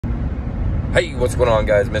Hey, what's going on,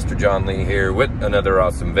 guys? Mr. John Lee here with another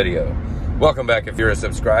awesome video. Welcome back if you're a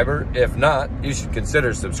subscriber. If not, you should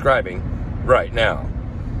consider subscribing right now.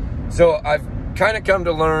 So I've kind of come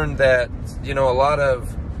to learn that, a lot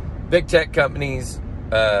of big tech companies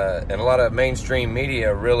and a lot of mainstream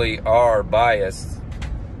media really are biased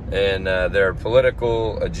in their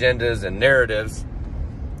political agendas and narratives.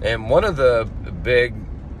 And one of the big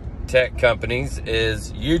tech companies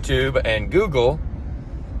is YouTube and Google.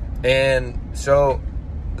 And so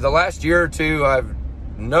the last year or two, I've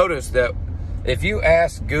noticed that if you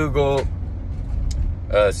ask Google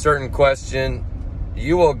a certain question,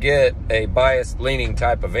 you will get a biased-leaning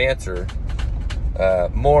type of answer,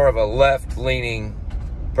 more of a left-leaning,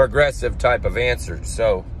 progressive type of answer.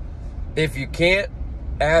 So if you can't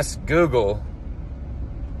ask Google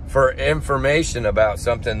for information about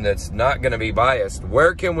something that's not going to be biased,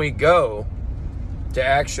 where can we go to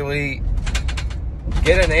actually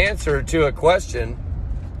get an answer to a question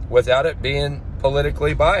without it being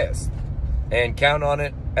politically biased and count on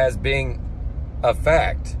it as being a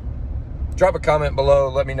fact? Drop a comment below.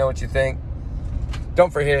 Let me know what you think.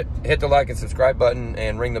 Don't forget, hit the like and subscribe button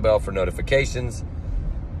and ring the bell for notifications.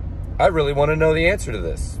 I really want to know the answer to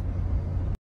this.